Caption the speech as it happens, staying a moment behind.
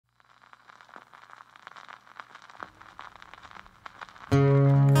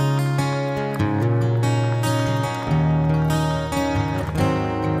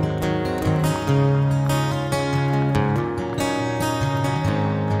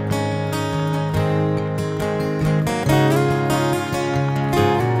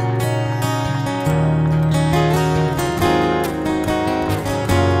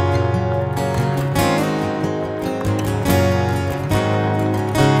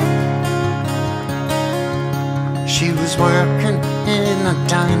She was working in a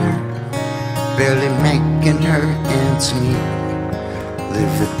diner, barely making her ends meet,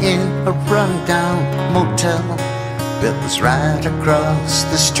 living in a rundown motel that was right across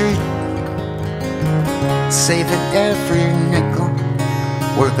the street, saving every nickel,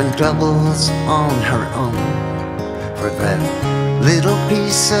 working doubles on her own for that little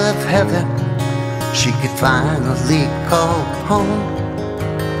piece of heaven she could finally call home.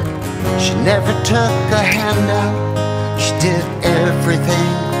 She never took a handout, she did everything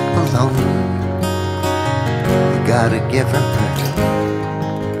alone. You gotta give her credit,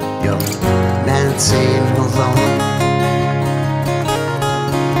 yo, Nancy Malone.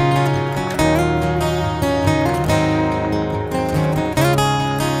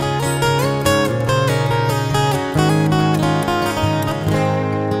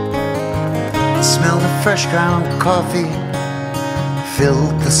 The smell of fresh ground coffee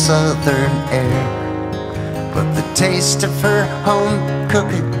filled the southern air, but the taste of her home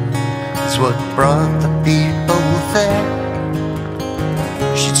cooking is what brought the people there.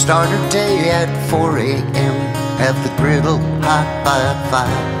 She'd start her day at 4 a.m., have the griddle hot by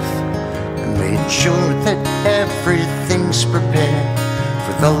 5, and made sure that everything's prepared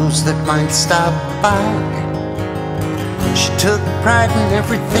for those that might stop by. She took pride in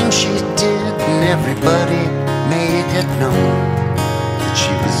everything she did, and everybody made it known that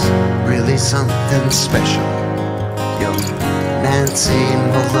she was really something special, young Nancy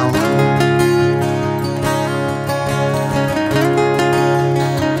Malone.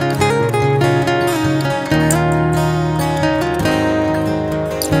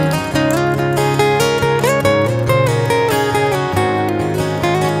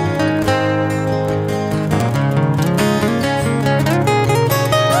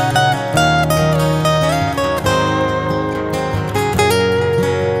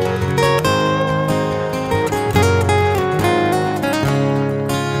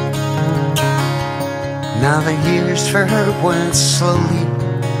 Now the years for her went slowly,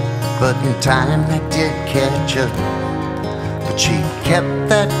 but in time they did catch up. But she kept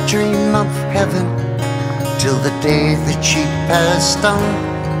that dream of heaven till the day that she passed on.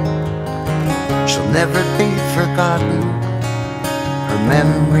 She'll never be forgotten, her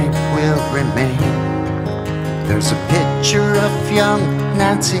memory will remain. There's a picture of young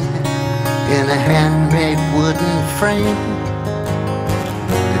Nancy in a handmade wooden frame.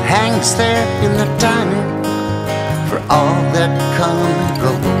 It hangs there in the diner for all that come and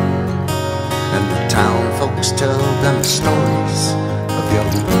go, and the town folks tell them stories of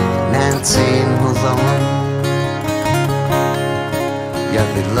young Nancy Malone. Yeah,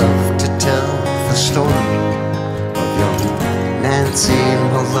 they love to tell the story of young Nancy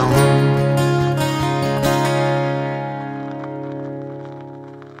Malone.